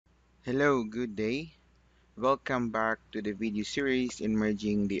Hello, good day. Welcome back to the video series in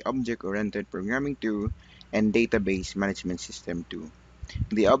merging the Object-Oriented Programming 2 and Database Management System 2.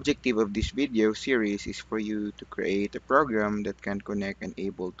 The objective of this video series is for you to create a program that can connect and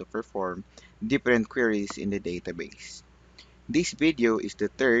able to perform different queries in the database. This video is the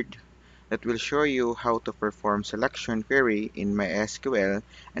third that will show you how to perform selection query in MySQL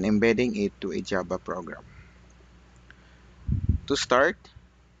and embedding it to a Java program. To start,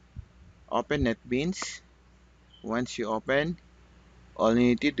 open NetBeans. Once you open, all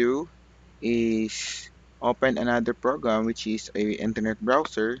you need to do is open another program, which is a internet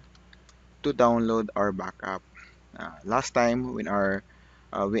browser, to download our backup. Last time when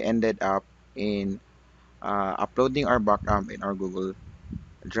we ended up in uploading our backup in our Google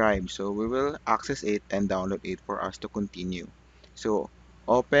Drive, so we will access it and download it for us to continue. So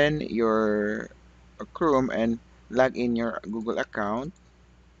open your Chrome and log in your Google account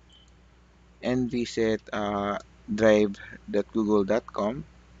and visit drive.google.com.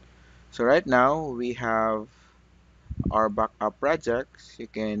 So right now we have our backup projects. You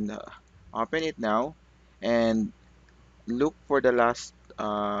can open it now and look for the last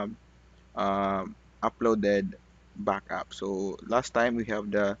uploaded backup. So last time we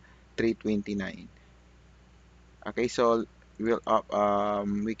have the 329. Okay, so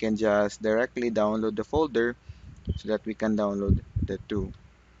we can just directly download the folder so that we can download the two.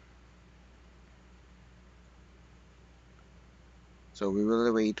 So we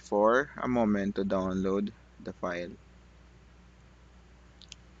will wait for a moment to download the file.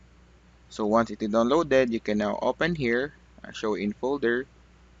 So once it is downloaded, you can now open here, show in folder,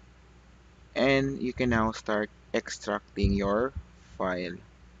 and you can now start extracting your file.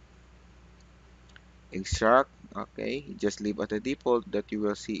 Extract, okay, just leave at the default that you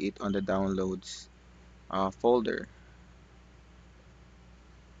will see it on the downloads folder.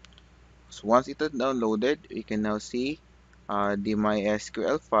 So once it is downloaded, you can now see the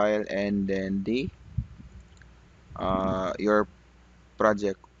MySQL file and then the your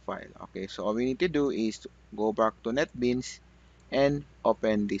project file. Okay, so all we need to do is to go back to NetBeans and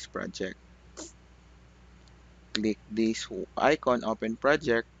open this project. Click this icon, open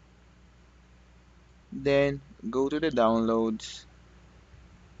project, then go to the downloads,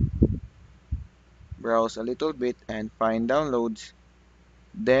 browse a little bit and find downloads,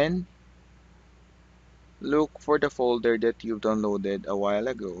 then look for the folder that you've downloaded a while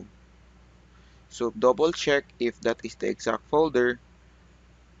ago. So double check if that is the exact folder.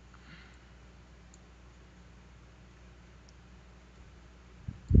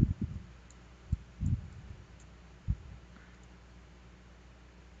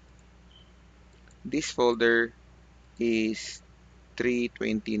 This folder is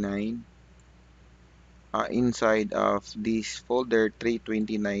 329. Inside of this folder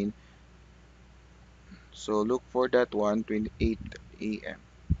 329, so look for that one, 28 AM.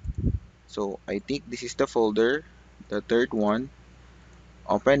 So I think this is the folder, the third one.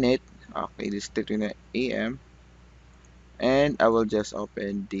 Open it. Okay, this is 329 AM, and I will just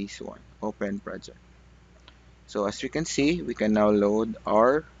open this one, open project. So as you can see, we can now load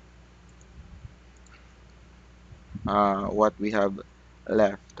our what we have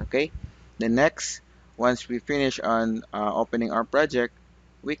left. Okay, the next, once we finish on opening our project,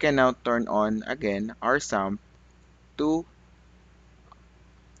 we can now turn on again our SAMP to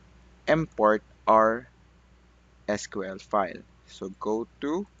import our SQL file. So go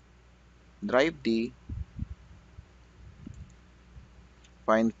to drive D,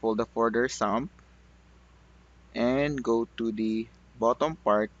 find folder folder SAMP, and go to the bottom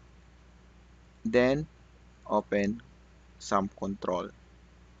part, then open SAMP control.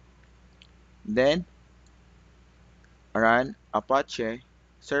 Then run Apache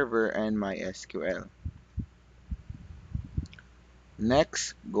server and MySQL.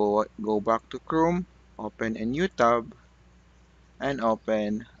 Next, go back to Chrome, open a new tab, and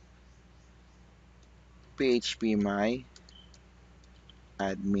open phpMyAdmin.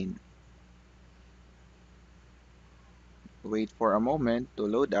 Wait for a moment to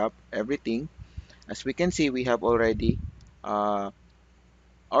load up everything. As we can see, we have already uh,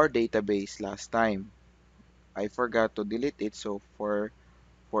 our database last time. I forgot to delete it, so for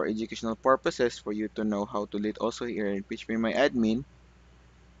educational purposes, for you to know how to delete also here in phpMyAdmin,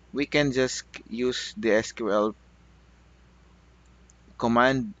 we can just use the SQL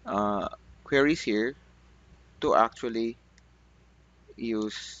command queries here to actually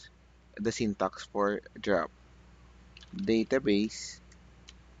use the syntax for drop database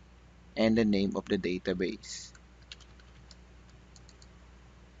and the name of the database.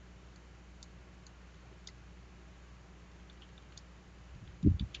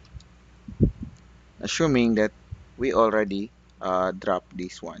 assuming that we already dropped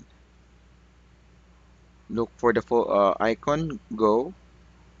this one. Look for the icon, go.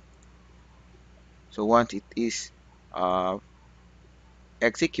 So once it is uh,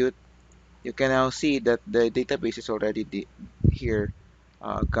 execute, you can now see that the database is already here,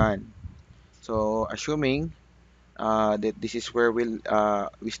 gone. So assuming that this is where we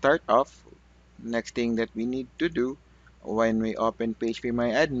start off, next thing that we need to do when we open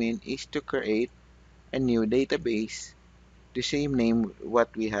PHP is to create a new database, the same name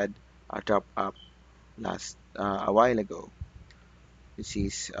what we had dropped up last a while ago. This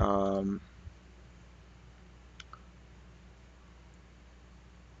is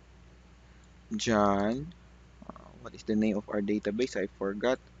John. What is the name of our database? I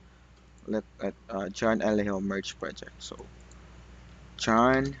forgot. Look at John Alejo Merge Project. So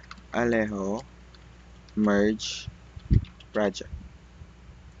John Alejo Merge Project.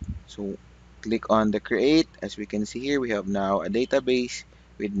 So click on the create. As we can see here, we have now a database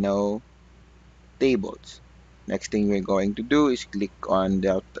with no tables. Next thing we're going to do is click on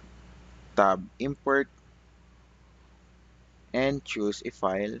the tab import and choose a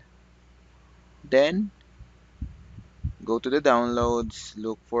file. Then go to the downloads,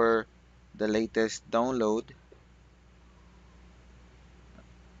 look for the latest download,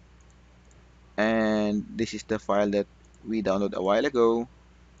 and this is the file that we downloaded a while ago,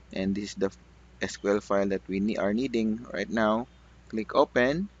 and this is the SQL file that we are needing right now. Click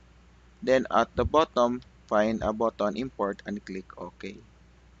open, then at the bottom find a button import and click OK.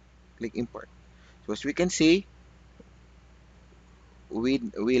 Click import. So as we can see, we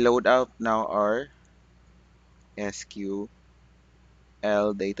load out now our SQL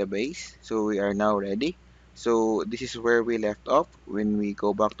database. So we are now ready. So this is where we left off. When we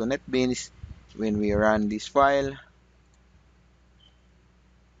go back to NetBeans, when we run this file,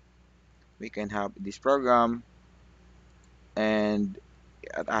 we can have this program and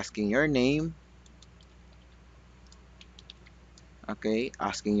asking your name, okay,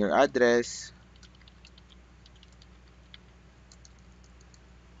 asking your address,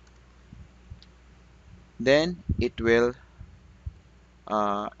 then it will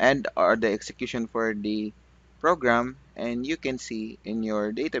end or the execution for the program, and you can see in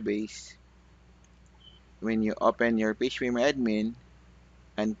your database when you open your PHP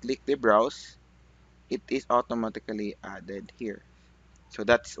and click the browse, it is automatically added here. So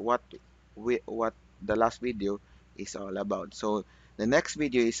that's what the last video is all about. So the next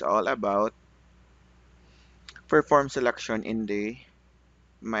video is all about perform selection in the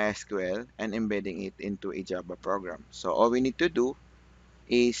MySQL and embedding it into a Java program. So all we need to do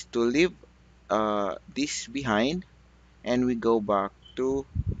is to leave this behind, and we go back to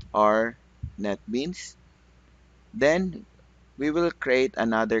our NetBeans. Then we will create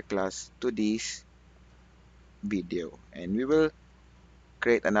another class to this video, and we will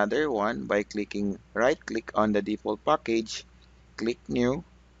create another one by clicking right click on the default package, click new,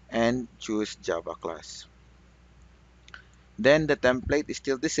 and choose Java class. Then the template is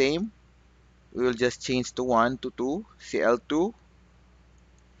still the same. We will just change to 1 to 2,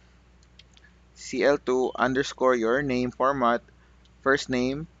 CL2 underscore your name format, first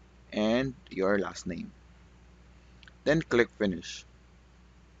name, and your last name. Then click finish.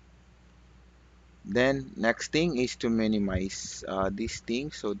 Then next thing is to minimize this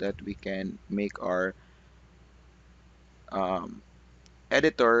thing so that we can make our um,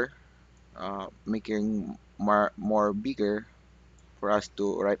 editor making more bigger for us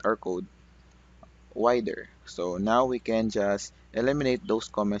to write our code wider. So now we can just eliminate those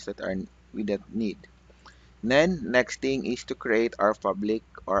comments that are we don't need. Then next thing is to create our public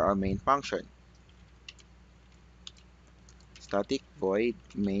or our main function. Static void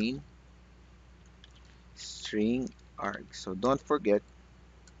main string arg. So don't forget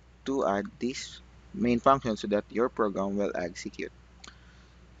to add this main function so that your program will execute.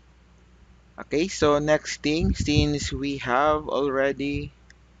 Okay, so next thing, since we have already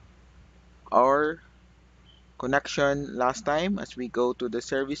our connection last time, as we go to the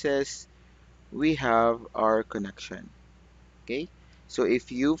services, we have our connection. Okay, so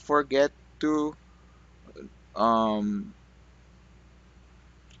if you forget to um,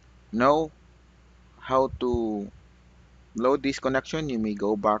 know how to load this connection, you may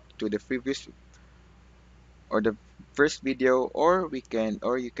go back to the previous or the first video, or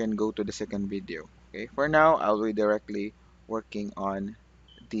you can go to the second video. Okay, for now I'll be directly working on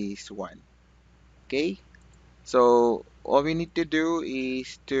this one. Okay, so all we need to do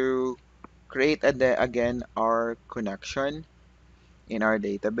is to create again our connection in our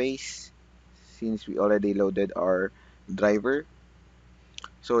database, since we already loaded our driver.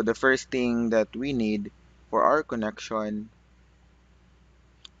 So the first thing that we need for our connection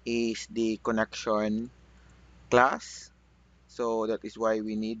is the connection class. So that is why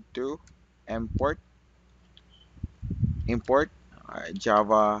we need to import import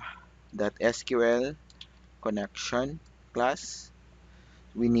java.sql connection class.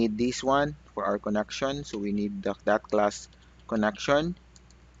 We need this one for our connection, so we need that class connection,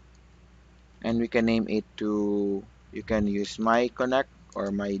 and we can name it to, you can use my connect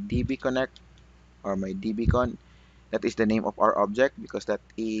or my db connect or my dbcon. That is the name of our object because that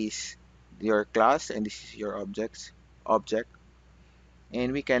is your class and this is your object,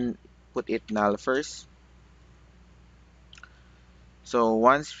 and we can put it null first. So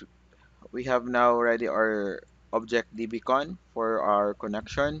once we have now ready our object dbcon for our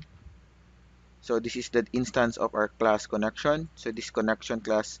connection, so this is the instance of our class connection. So this connection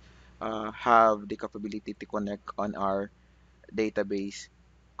class have the capability to connect on our database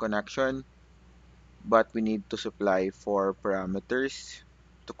connection, but we need to supply four parameters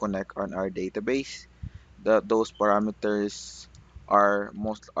to connect on our database. Those parameters are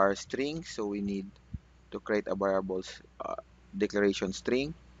most are strings, so we need to create a variables declaration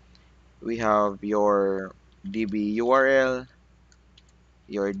string. We have your db URL,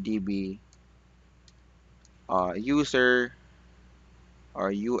 your db user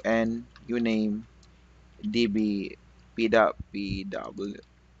or uname, db pw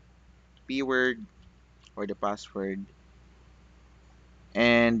word or the password,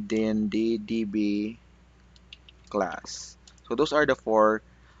 and then the db class. So those are the four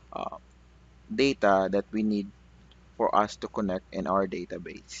uh, data that we need for us to connect in our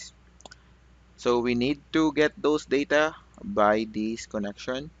database. So we need to get those data by this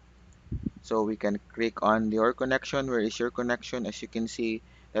connection. So we can click on your connection. Where is your connection? As you can see,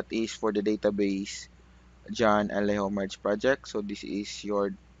 that is for the database John Alejo Merge project. So this is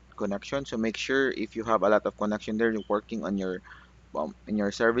your connection. So make sure if you have a lot of connection there, you're working on your in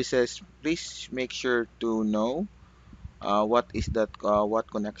your services, please make sure to know what is that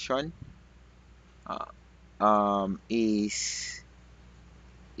what connection uh, is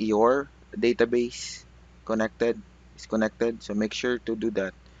your database connected, so make sure to do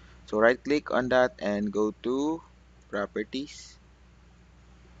that. So right click on that and go to properties.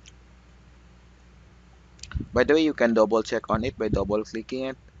 By the way, you can double check on it by double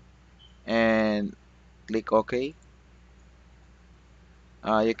clicking it and click OK.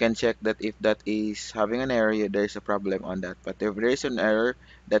 You can check that if that is having an error, there's a problem on that. But if there is an error,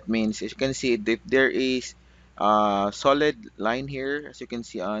 that means, as you can see, if there is a solid line here, as you can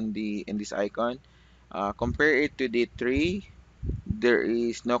see on the in this icon, compare it to the tree, there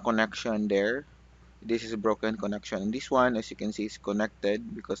is no connection there. This is a broken connection. And this one, as you can see, is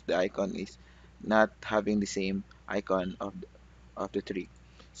connected because the icon is not having the same icon of the tree.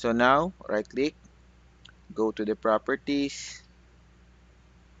 So now, right click, go to the properties.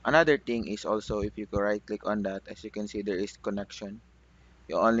 Another thing is also if you go right click on that, as you can see there is connection.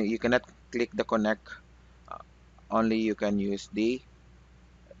 You cannot click the connect, uh, only you can use the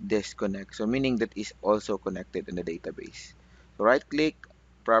disconnect. So meaning that is also connected in the database. So right click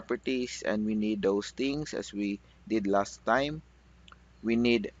properties and we need those things as we did last time. We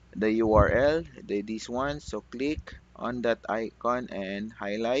need the URL, this one. So click on that icon and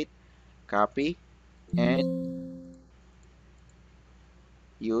highlight, copy, and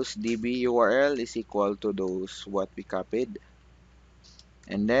use db URL is equal to those what we copied,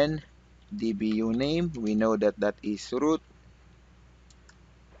 and then db uname, we know that that is root.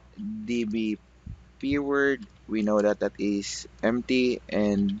 Db word, we know that that is empty,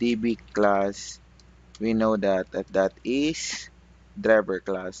 and db class, we know that that is driver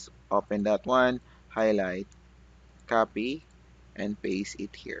class. Open that one, highlight, copy, and paste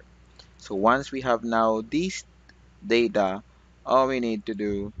it here. So once we have now this data, all we need to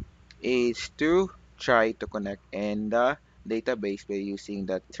do is to try to connect in the database by using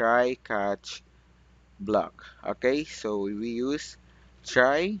the try catch block. Okay, so we use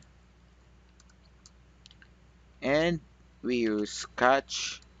try and we use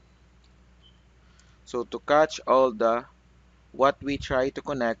catch. So to catch all the what we try to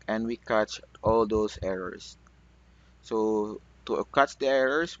connect, and we catch all those errors. So to catch the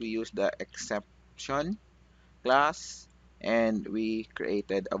errors, we use the exception class, and we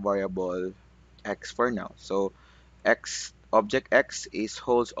created a variable x for now. So x object x is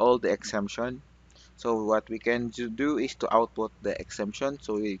holds all the exemption. So what we can do is to output the exemption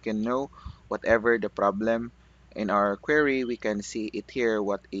so we can know whatever the problem in our query, we can see it here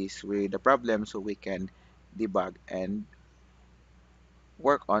what is really the problem, so we can debug and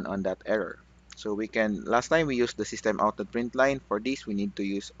work on that error. So we can, last time we used the system out the print line. For this, we need to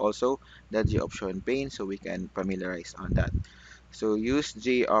use also the G option pane so we can familiarize on that. So use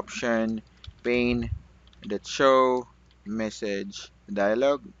G option pane that show message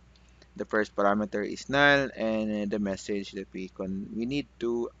dialog. The first parameter is null, and the message that we need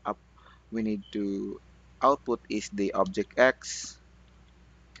to output is the object X,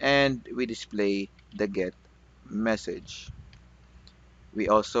 and we display the get message. We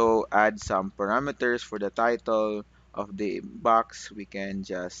also add some parameters for the title of the box. We can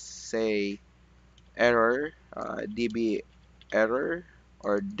just say error, db error,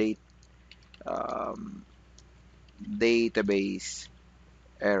 or um, database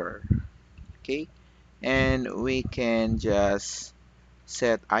error. Okay, and we can just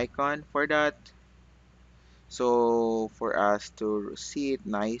set icon for that. So for us to see it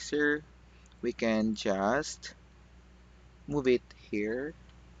nicer, we can just move it here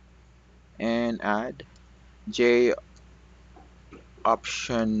and add J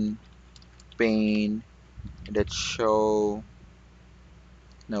option pane that show,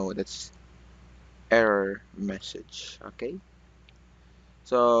 no, that's error message. Okay,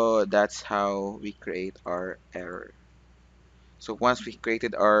 so that's how we create our error. So once we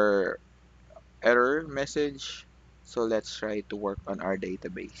created our error message, so let's try to work on our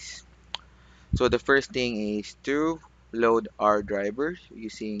database. So the first thing is to load our driver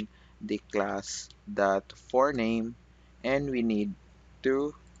using the class dot for name, and we need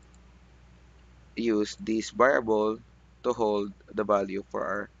to use this variable to hold the value for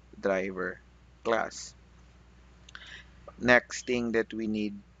our driver class. Next thing that we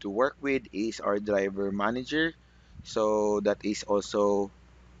need to work with is our driver manager. So that is also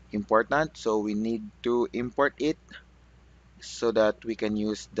important. So we need to import it so that we can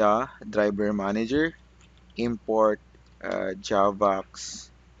use the driver manager. Import javax,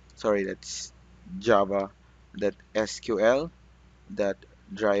 sorry, that's java that sql that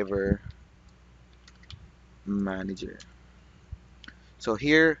driver manager. So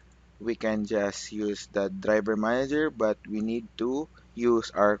here we can just use the driver manager, but we need to use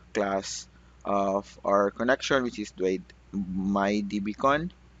our class of our connection, which is my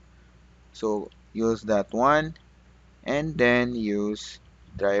dbcon. So use that one, and then use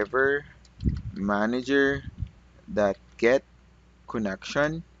driver manager that get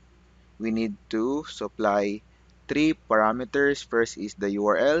connection. We need to supply three parameters. First is the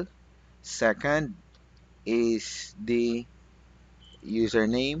URL, second is the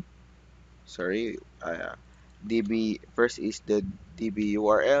username, sorry, db, first is the db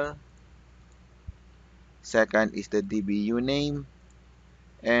URL, second is the db uname,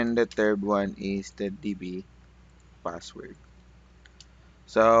 and the third one is the db password.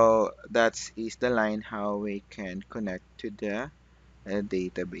 So that is the line how we can connect to the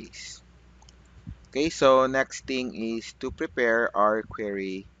database. Okay, so next thing is to prepare our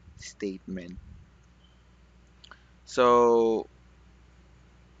query statement. So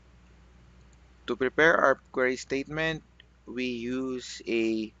to prepare our query statement, we use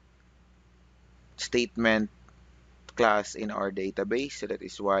a statement class in our database. So that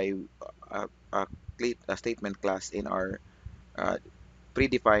is why a statement class in our uh,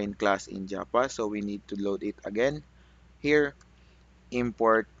 predefined class in Java. So we need to load it again. Here,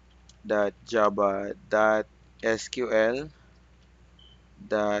 import that java.sql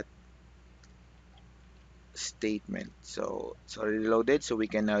dot statement. So it's already loaded, so we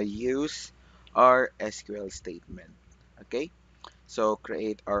can now use our SQL statement. Okay, so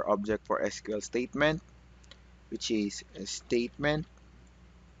create our object for SQL statement, which is a statement.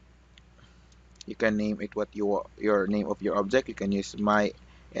 You can name it what your name of your object. You can use my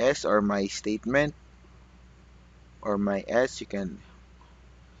s or my statement or my s. You can,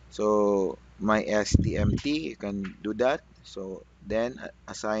 so my stmt. You can do that. So then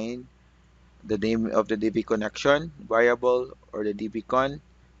assign the name of the db connection variable or the dbcon,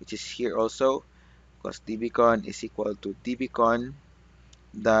 which is here also, because dbcon is equal to dbcon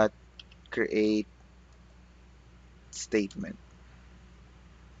dot create statement.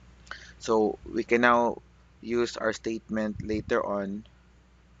 So we can now use our statement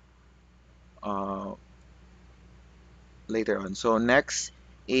uh, later on. So next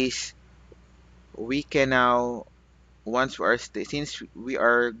is we can now, once we are since we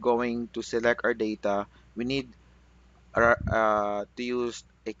are going to select our data, we need to use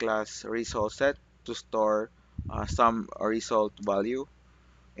a class result set to store some result value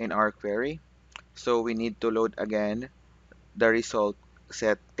in our query. So we need to load again the result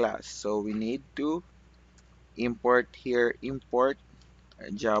set class. So we need to import here, import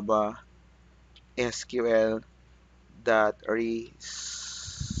java sql dot result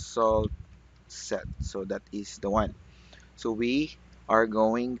set. So that is the one. So we are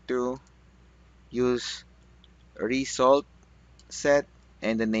going to use result set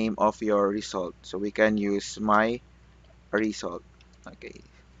and the name of your result. So we can use my result. Okay.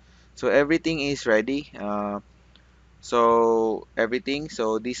 So everything is ready. So everything.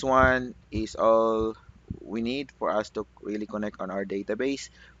 So this one is all we need for us to really connect on our database.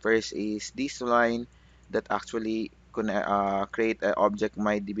 First is this line that actually create an object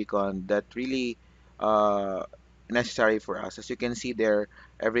MyDBCon that really uh, necessary for us. As you can see there,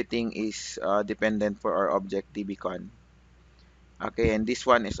 everything is dependent for our object DBCon. Okay, and this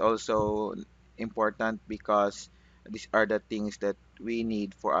one is also important because these are the things that we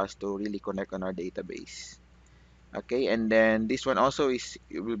need for us to really connect on our database. Okay, and then this one also is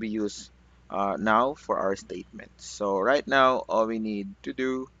will be used now for our statements. So right now, all we need to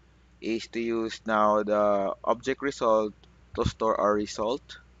do is to use now the object result to store our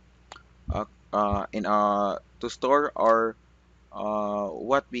result in to store our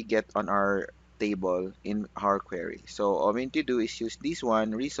what we get on our table in our query. So all we need to do is use this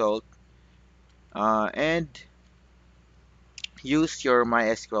one result and use your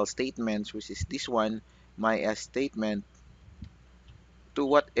MySQL statements, which is this one MyS statement to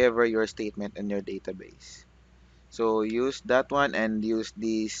whatever your statement in your database. So use that one and use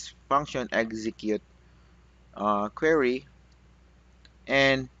this function execute query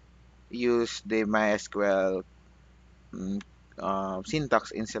and use the MySQL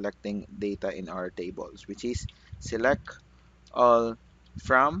syntax in selecting data in our tables, which is select all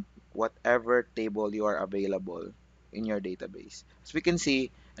from whatever table you are available in your database. As we can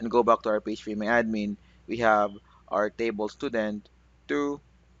see, and go back to our page my admin, we have our table student to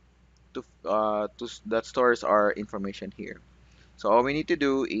that stores our information here. So all we need to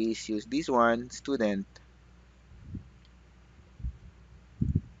do is use this one student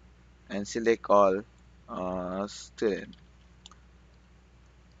and select all student.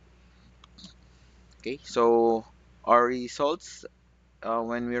 Okay, so our results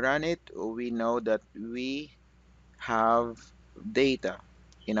when we run it, we know that we have data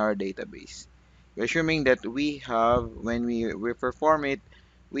in our database. We're assuming that we have, when we perform it,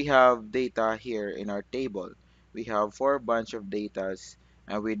 we have data here in our table. We have four bunch of datas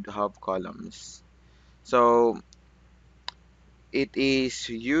and we have columns. So it is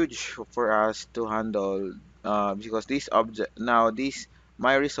huge for us to handle because this object now this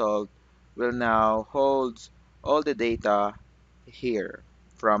my result will now holds all the data here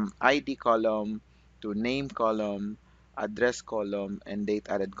from ID column to name column, address column, and date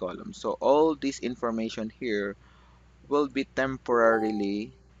added column. So all this information here will be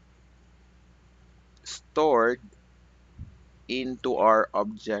temporarily stored into our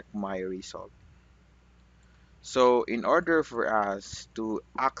object my result. So in order for us to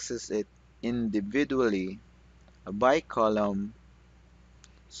access it individually by column,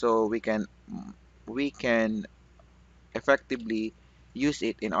 so we can effectively use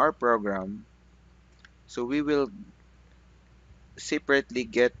it in our program, so we will separately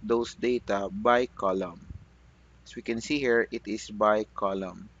get those data by column. As we can see here, it is by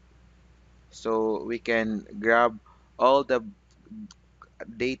column. So we can grab all the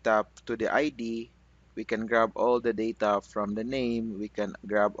data to the ID, we can grab all the data from the name, we can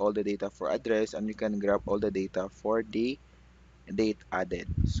grab all the data for address, and we can grab all the data for the date added.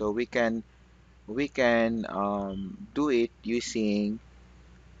 So we can do it using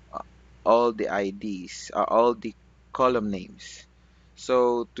uh, all the IDs, all the column names.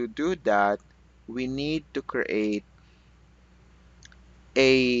 So to do that, we need to create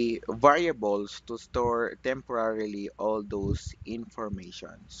a variables to store temporarily all those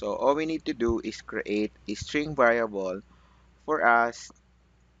information. So all we need to do is create a string variable for us.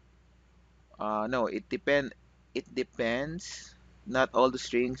 No, it depends, not all the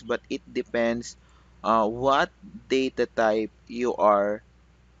strings, but it depends what data type you are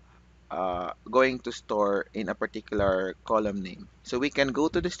going to store in a particular column name. So we can go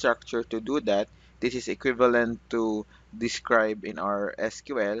to the structure to do that. This is equivalent to describe in our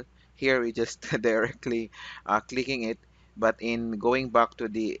SQL. Here we just directly clicking it, but in going back to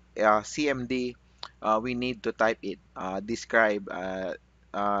the CMD, we need to type it, describe,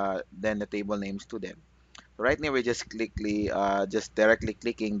 then the table name student. Right now we're just directly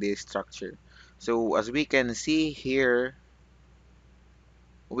clicking the structure. So as we can see here,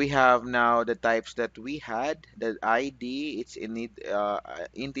 we have now the types that we had. The ID, it's in need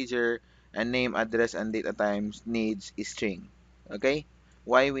integer, and name, address, and data times needs is string. Okay,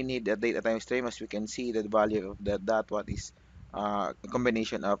 why we need a data times string? As we can see, the value of that what is a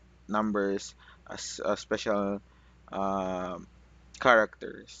combination of numbers, a special uh,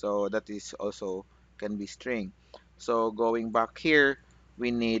 character. So that is also can be string. So going back here,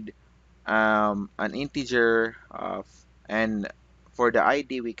 we need an integer of, and for the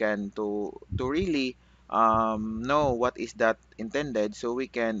ID we can to really know what is that intended. So we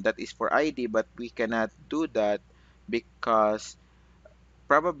can, that is for ID, but we cannot do that because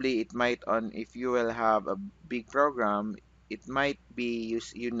probably it might, on if you will have a big program, it might be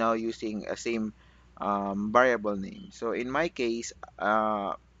you now using a same variable name. So in my case,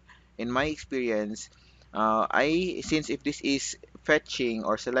 in my experience, I since if this is fetching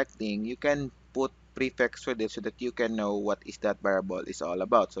or selecting, you can put prefix with it so that you can know what is that variable is all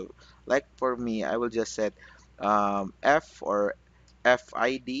about. So like for me, I will just set f or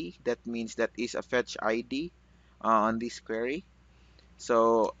fid. That means that is a fetch ID on this query.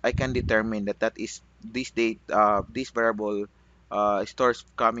 So I can determine that that is this variable stores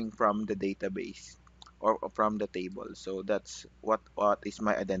coming from the database or from the table. So that's what is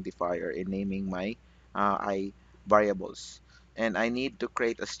my identifier in naming my I variables. And I need to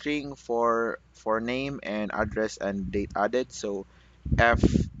create a string for name and address and date added. So f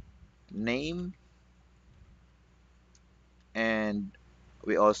name, and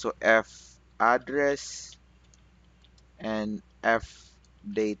we also f address and f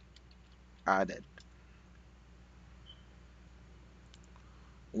date added.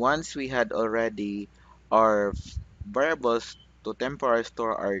 Once we had already our variables to temporarily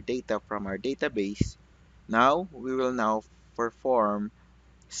store our data from our database, now we will now perform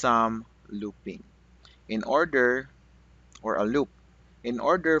some looping. In order, or a loop, in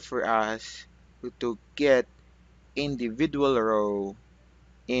order for us to get individual row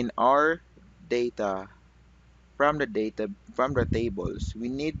in our data from the tables, we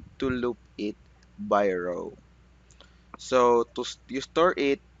need to loop it by row. So you store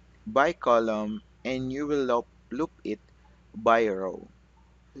it by column and you will loop it by row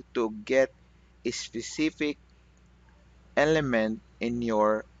to get a specific element in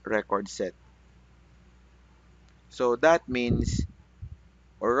your record set. So that means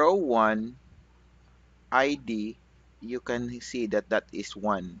row 1 ID, you can see that that is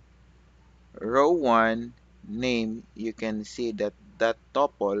 1. Row 1 name, you can see that that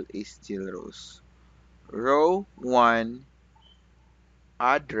tuple is zeros. Row 1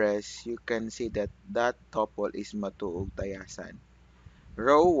 address, you can see that that tuple is Matuog Tayasan.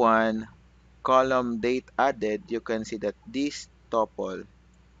 Row 1 column date added, you can see that this tuple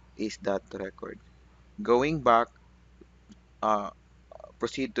is that record. Going back, uh,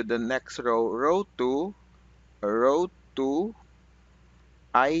 proceed to the next row, row 2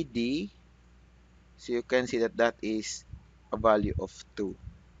 ID, so you can see that that is a value of 2.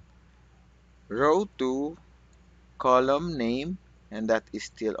 Row 2 column name, and that is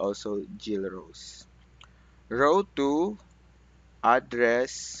still also Jill Rose. Row 2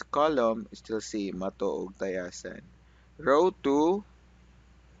 address column, still see Matoog Tayasan. Row 2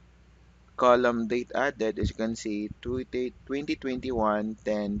 column date added, as you can see, 2021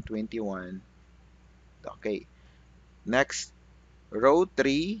 10/21. Okay. Next, row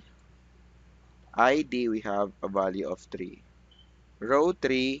 3 ID, we have a value of 3. Row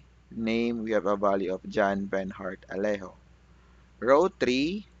 3 name, we have a value of John Benhart Alejo. Row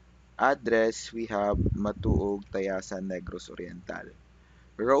 3 address, we have Matuog Tayasan Negros Oriental.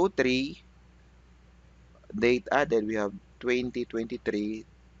 Row 3 date added, we have 2023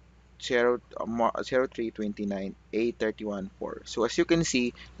 0329 A31 4. So as you can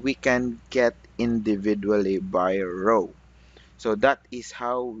see, we can get individually by row. So that is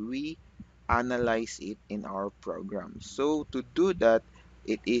how we analyze it in our program. So to do that,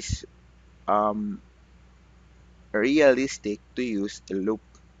 it is realistic to use a loop.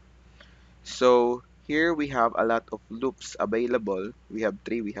 So here we have a lot of loops available. We have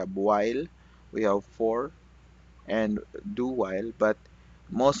three. We have while, we have for, and do while. But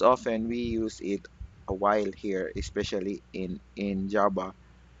most often we use it a while here, especially in Java.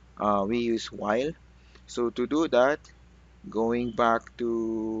 We use while. So to do that, going back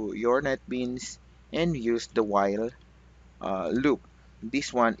to your NetBeans and use the while loop.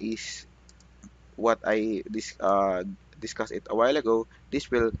 This one is what discussed it a while ago. This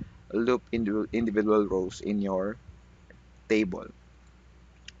will loop individual rows in your table.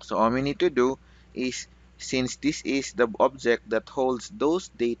 So all we need to do is, since this is the object that holds those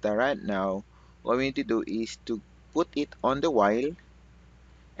data right now, all we need to do is to put it on the while,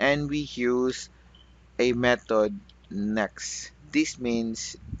 and we use a method next. This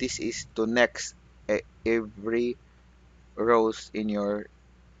means this is to next every rows in your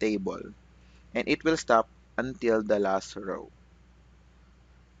table, and it will stop until the last row.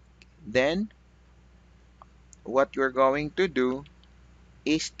 Then what you're going to do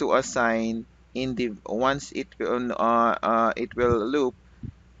is to assign in the once it will loop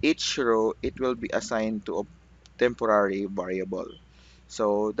each row, it will be assigned to a temporary variable.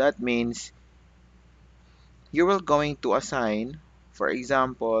 So that means you will going to assign, for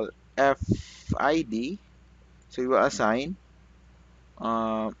example, FID. So you will assign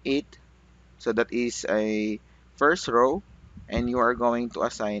it. So that is a first row, and you are going to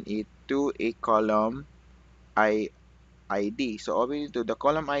assign it to a column I ID. So all we need to the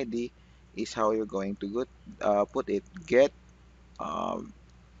column ID is how you're going to put it. Get um,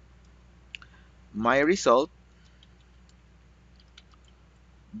 my result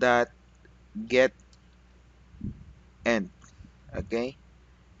that get end. Okay,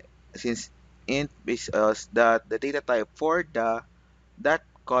 since int is that the data type for the that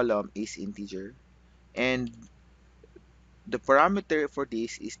column is integer, and the parameter for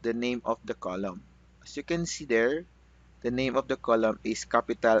this is the name of the column. As you can see there, the name of the column is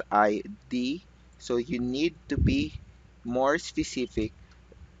capital ID. So you need to be more specific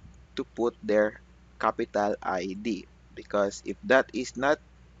to put their capital ID, because if that is not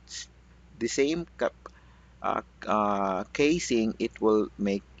the same casing, it will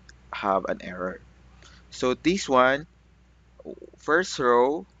make have an error. So this one, first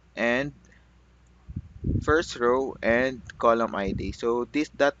row and first row and column ID. So this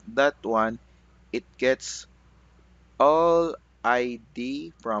that one, it gets all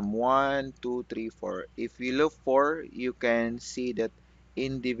ID from 1, 2, 3, 4. If you look for, you can see that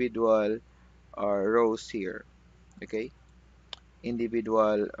individual rows here. Okay,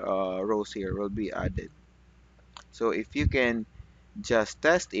 individual rows here will be added. So if you can just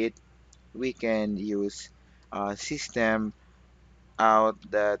test it, we can use system out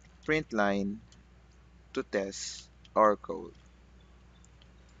that print line to test our code.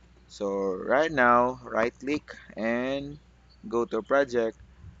 So right now, right click and go to project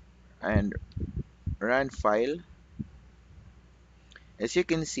and run file. As you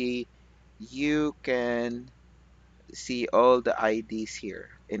can see, you can see all the IDs here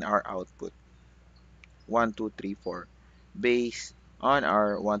in our output, 1, 2, 3, 4, based on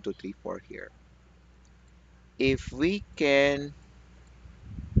our 1, 2, 3, 4 here. If we can,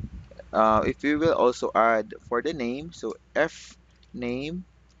 if we will also add for the name, so F name,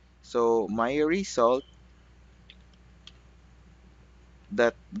 so my result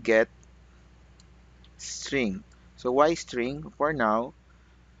that get string. So why string? For now,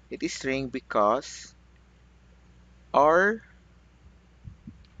 it is string because our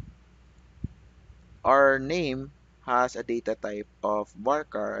our name has a data type of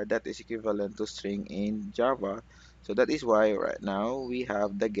varchar that is equivalent to string in Java. So that is why right now we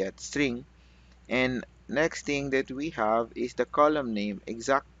have the get string. And next thing that we have is the column name,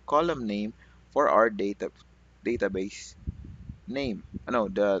 exact column name for our database name. No,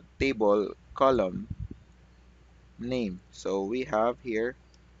 the table column name. So we have here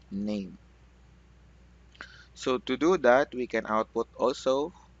name. So to do that, we can output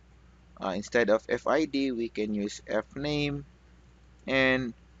also, instead of FID, we can use FName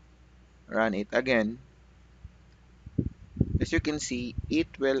and run it again. As you can see, it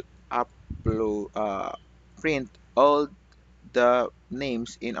will upload, print all the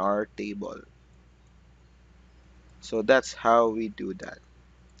names in our table. So that's how we do that.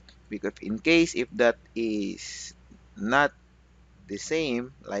 Because in case if that is not the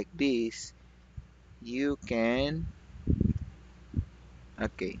same like this, you can,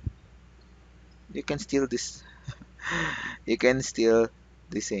 okay, you can still this you can still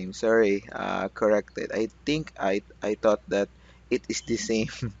the same. Sorry, corrected. I think I thought that it is the same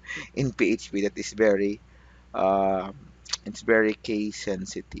in PHP. That is very um, it's very case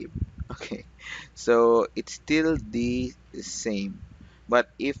sensitive. Okay, so it's still the same, but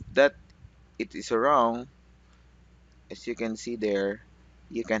if that it is wrong, as you can see there,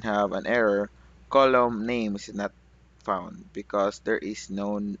 you can have an error. Column name is not found because there is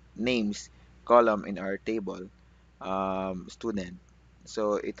no names column in our table, student.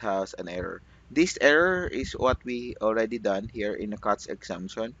 So it has an error. This error is what we already done here in the COTS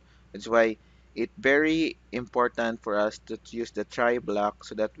exemption. That's why it's very important for us to use the try block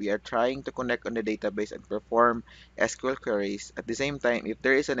so that we are trying to connect on the database and perform SQL queries. At the same time, if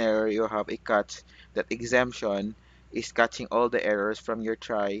there is an error, you have a catch that exemption is catching all the errors from your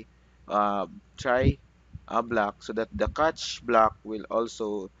try block, so that the catch block will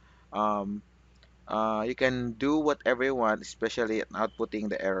also um, you can do whatever you want, especially at outputting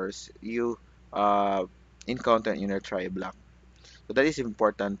the errors you encounter in your try block. So that is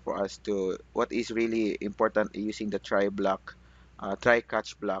important for us to, what is really important using the try block, try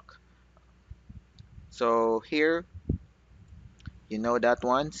catch block. So here You know that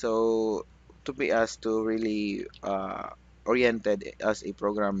one? So to be us to really oriented as a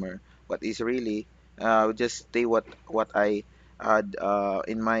programmer, what is really just stay what I had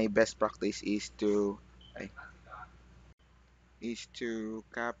in my best practice is to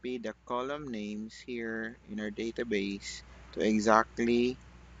copy the column names here in our database to exactly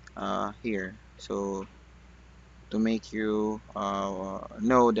here. So to make you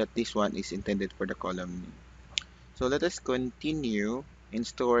know that this one is intended for the column name. So let us continue in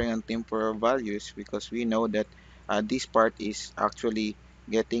storing on temporal values because we know that this part is actually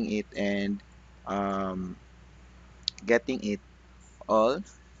getting it and um, getting it all.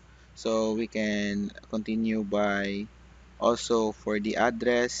 So we can continue by also for the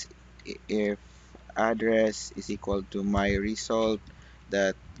address, if address is equal to my result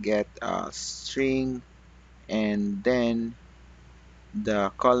that get a string, and then the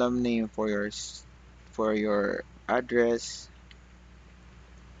column name for for your address,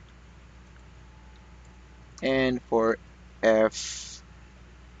 and for f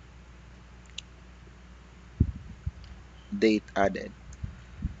date added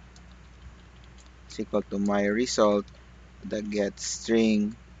is equal to my result that gets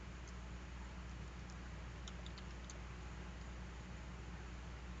string,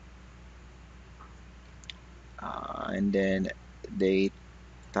 and then date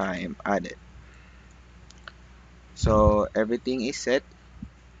time added. So everything is set.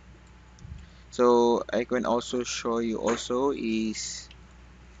 So I can also show you also is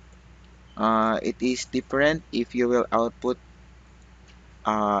it is different if you will output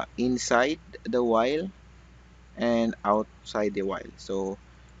inside the while and outside the while. So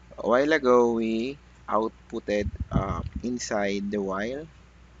a while ago we outputted inside the while.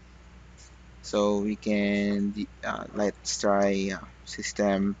 So we can let's try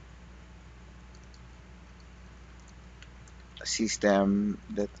system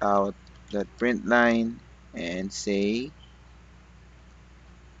that out that print line and say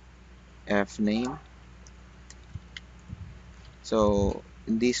f name. So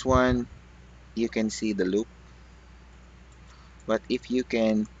in this one you can see the loop, but if you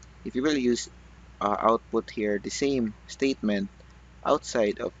will use output here the same statement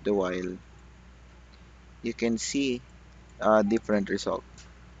outside of the while, you can see a different result.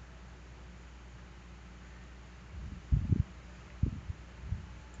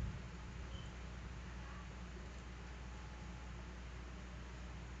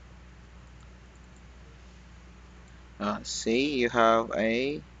 Say you have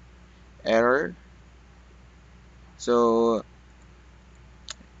a error. So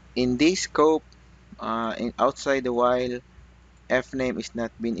in this scope, in outside the while, f name is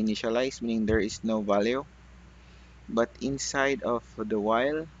not been initialized, meaning there is no value. But inside of the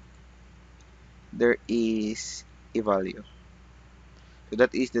while, there is a value. So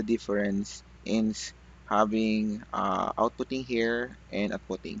that is the difference in having outputting here and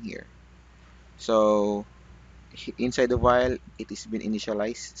outputting here. So inside the while, it is been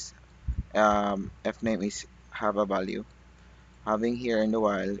initialized. F name is have a value. Having here in the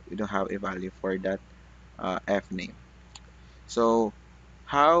while, we don't have a value for that f name. So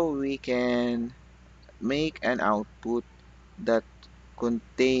how we can make an output that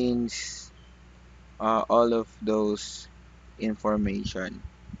contains all of those information.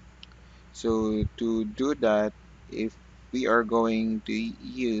 So to do that, if we are going to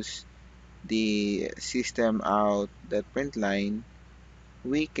use the system out that print line,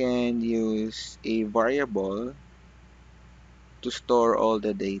 we can use a variable to store all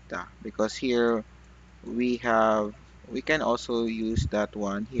the data because here we can also use that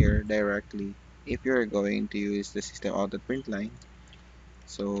one here directly if you're going to use the system out that print line.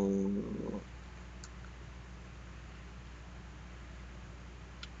 So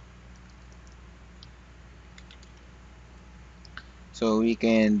we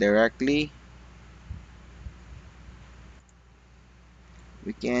can directly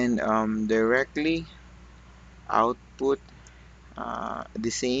output the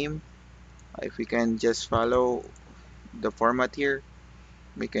same. If we can just follow the format here,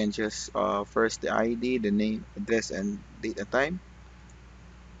 we can just first the ID, the name, address, and date and time.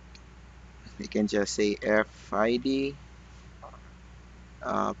 We can just say FID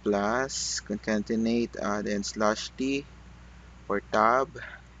plus concatenate, then slash T for tab,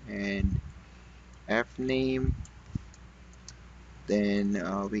 and F name. Then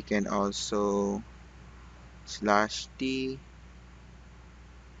we can also slash T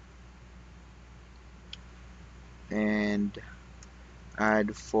and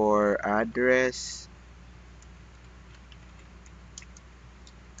add for address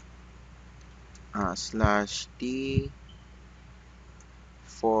slash T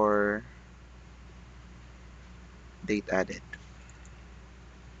for date added.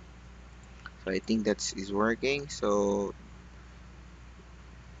 So I think that is working. So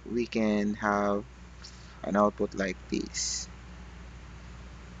we can have an output like this.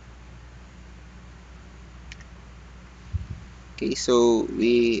 Okay, so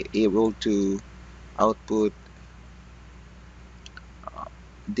we able to output uh,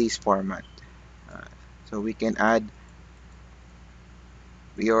 this format. Uh, so we can add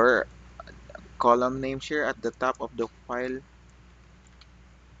your column name here at the top of the file.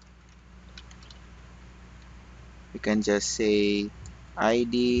 We can just say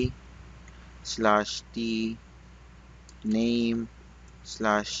id slash t name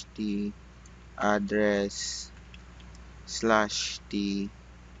slash t address slash t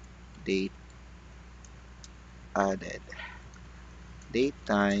date added, date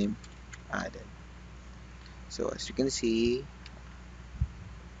time added. So as you can see,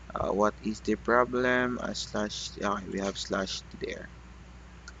 what is the problem? Slash, okay, we have slash there.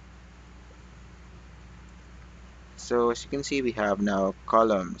 So as you can see, we have now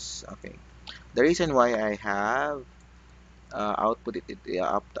columns. Okay. The reason why I have output it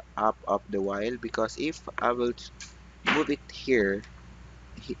up of the while, because if I will move it here,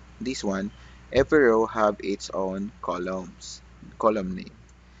 this one, every row have its own column name.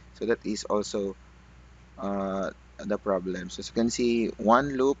 So that is also the problem. So as you can see,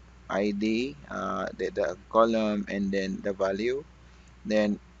 one loop ID, the column, and then the value.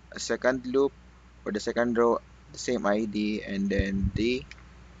 Then a second loop for the second row, the same ID, and then the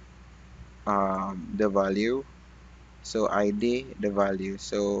value. So ID, the value.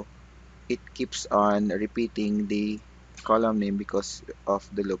 So it keeps on repeating the column name because of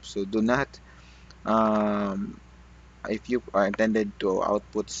the loop. So do not um, if you are intended to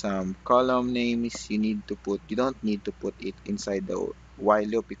output some column names, you don't need to put it inside the while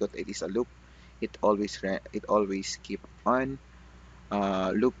loop because it is a loop. It always keep on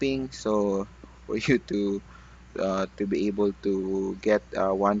looping. So for you to be able to get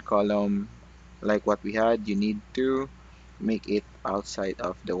one column like what we had, you need to make it outside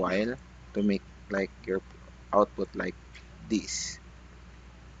of the while to make like your output like this.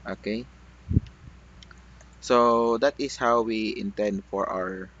 Okay, so that is how we intend for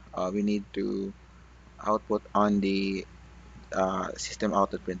our we need to output on the system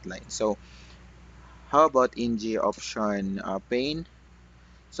out of print line. So how about in G option pane?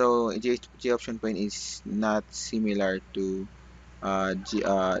 So G option pane is not similar to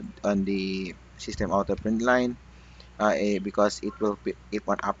on the system out of print line because it will keep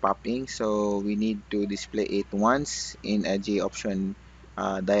on up popping. So we need to display it once in a J option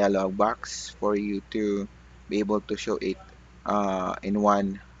dialog box for you to be able to show it in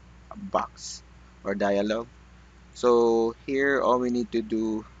one box or dialog. So here all we need to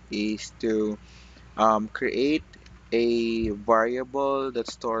do is to create a variable that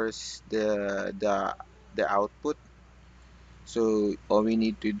stores the output. So all we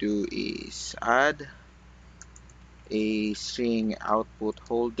need to do is add a string output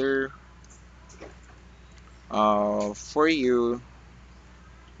holder for you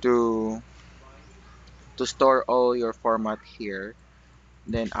to store all your format here.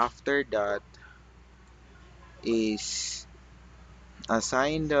 Then after that is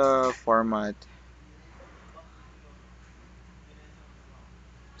assign the format.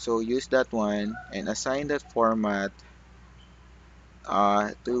 So use that one and assign that format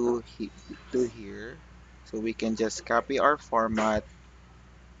to here. So we can just copy our format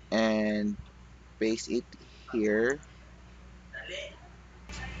and paste it here.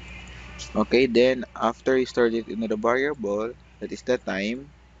 Okay, then after you start it into the variable, that is the time,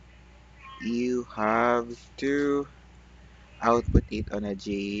 you have to output it on a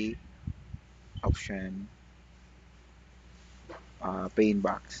J option pane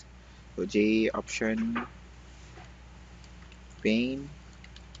box. So J option pane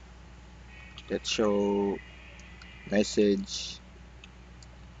that message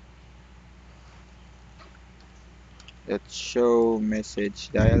show message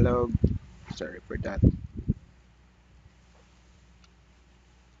dialog. Sorry for that.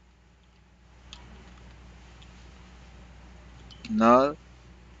 Null,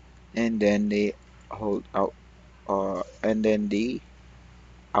 and then the hold out and then the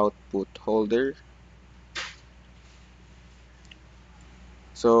output holder.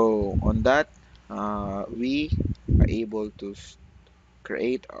 So on that, we are able to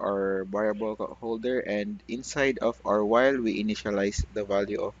create our variable holder, and inside of our while we initialize the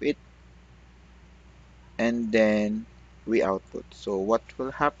value of it, and then we output. So what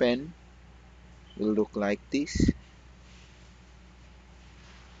will happen will look like this.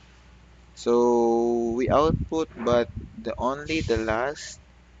 So we output, but the last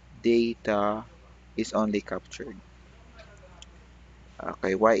data is only captured.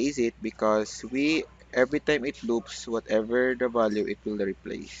 Okay, why is it? Because we every time it loops, whatever the value it will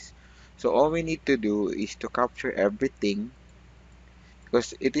replace. So all we need to do is to capture everything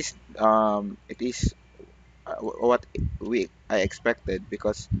because it is what we I expected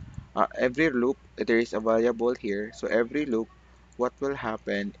because every loop there is a variable here. So every loop, what will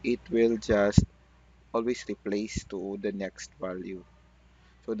happen? It will just always replace to the next value.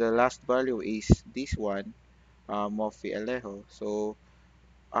 So the last value is this one, Mofi Alejo. So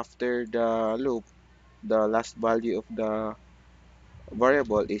after the loop, the last value of the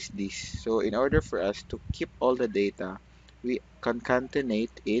variable is this. So in order for us to keep all the data, we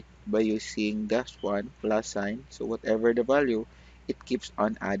concatenate it by using dash one plus sign. So whatever the value, it keeps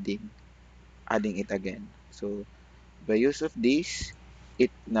on adding it again. So by use of this, it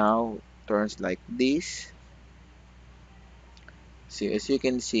now turns like this. So as you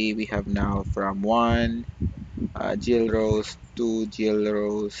can see, we have now from one Jill Rose, two Jill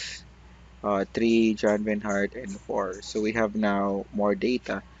Rose, three John Hart, and four. So we have now more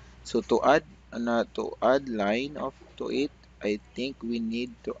data. So to add line of to it, I think we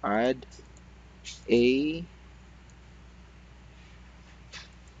need to add a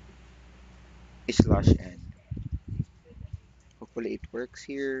slash n. Hopefully it works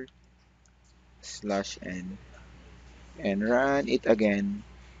here. Slash n and run it again.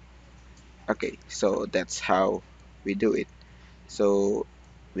 Okay, so that's how we do it. So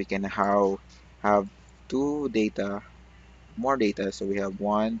we can how have two data, more data. So we have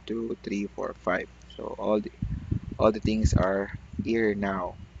one, two, three, four, five. So all the things are here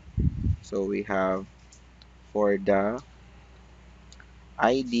now. So we have for the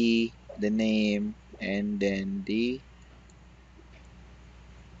ID, the name, and then the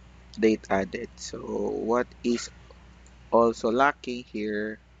date added. So what is also lacking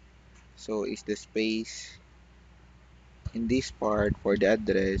here, so is the space in this part for the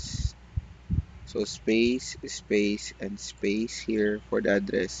address. So space, space, and space here for the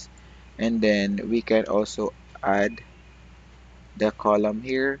address. And then we can also add the column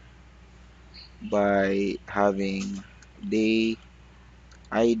here by having the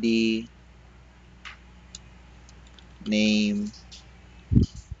ID, name,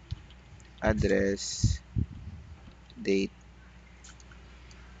 address, date,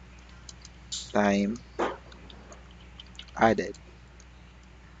 time added.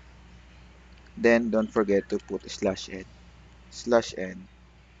 Then don't forget to put slash n,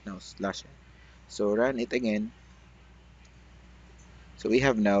 no slash n. So run it again. So we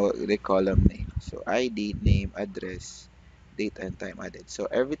have now the column name. So ID, name, address, date, and time added. So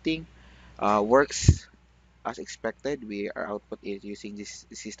everything works as expected. We are output is using this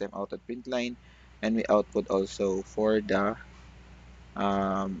system out at print line, and we output also for the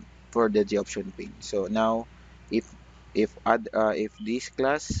G option pin. So now, if if this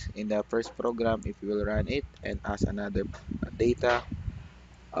class in the first program, if you will run it and ask another data,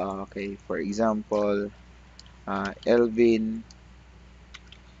 okay, for example, Elvin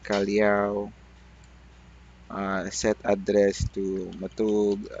Caliao, set address to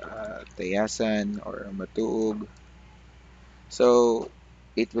Matug, Tayasan or Matug. So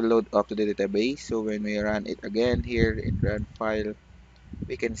it will load up to the database. So when we run it again here in run file,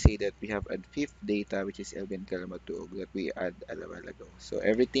 we can see that we have a fifth data, which is Elvin Calimatug that we add a while ago. So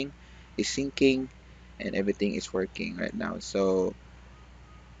everything is syncing and everything is working right now. So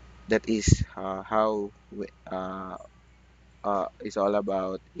that is how it's all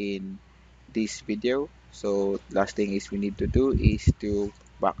about in this video. So last thing is we need to do is to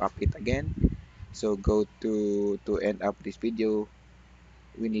back up it again. So go to end up this video,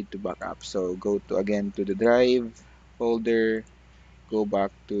 we need to back up. So go to again to the drive folder, go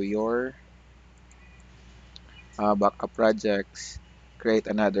back to your backup projects, create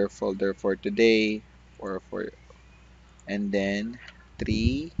another folder for today or for and then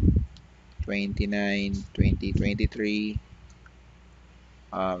 3 29 2023.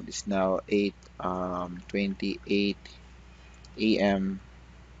 It's now 8 28 a.m.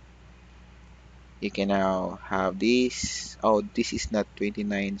 You can now have this. Oh, this is not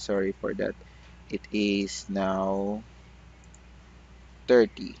 29, sorry for that. It is now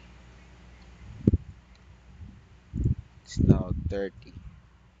 30. It's now 30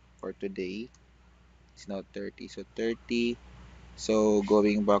 for today. It's now 30. So 30. So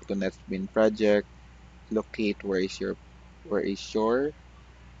going back to NetBean project, locate where is your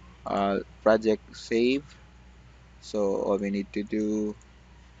project save. So all we need to do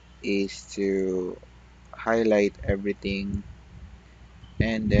is to highlight everything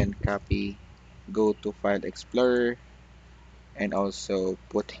and then copy, go to File Explorer, and also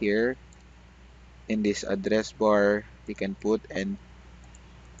put here in this address bar. We can put and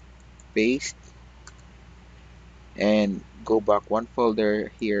paste, and go back one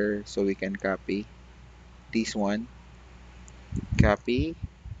folder here so we can copy this one. Copy.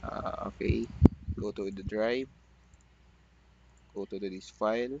 Okay, go to the drive, go to this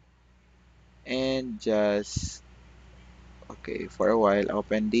file, and just okay, for a while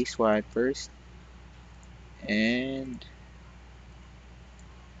open this one first and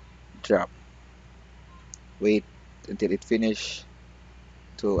drop. Wait until it finish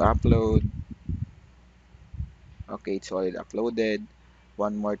to upload. Okay, it's already uploaded.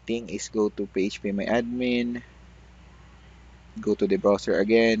 One more thing is go to phpMyAdmin, go to the browser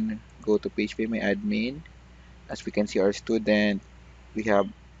again, go to phpMyAdmin. As we can see, our student, we have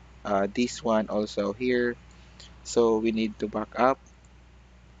this one also here. So we need to back up,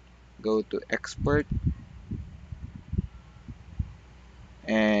 go to export,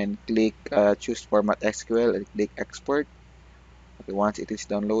 and click choose format SQL and click export. Okay, once it is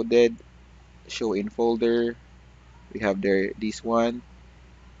downloaded, show in folder. We have there this one.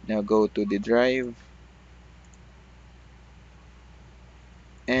 Now go to the drive,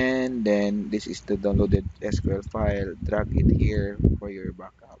 and then this is the downloaded SQL file. Drag it here for your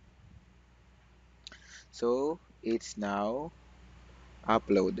backup. So it's now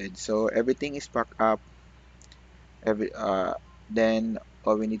uploaded. So everything is backed up. Then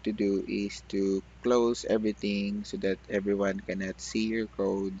all we need to do is to close everything so that everyone cannot see your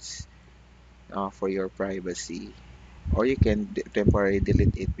codes for your privacy. Or you can temporarily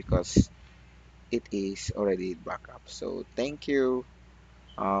delete it because it is already backup. So thank you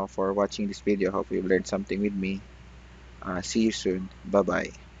for watching this video. Hope you learned something with me. See you soon. Bye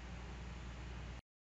bye.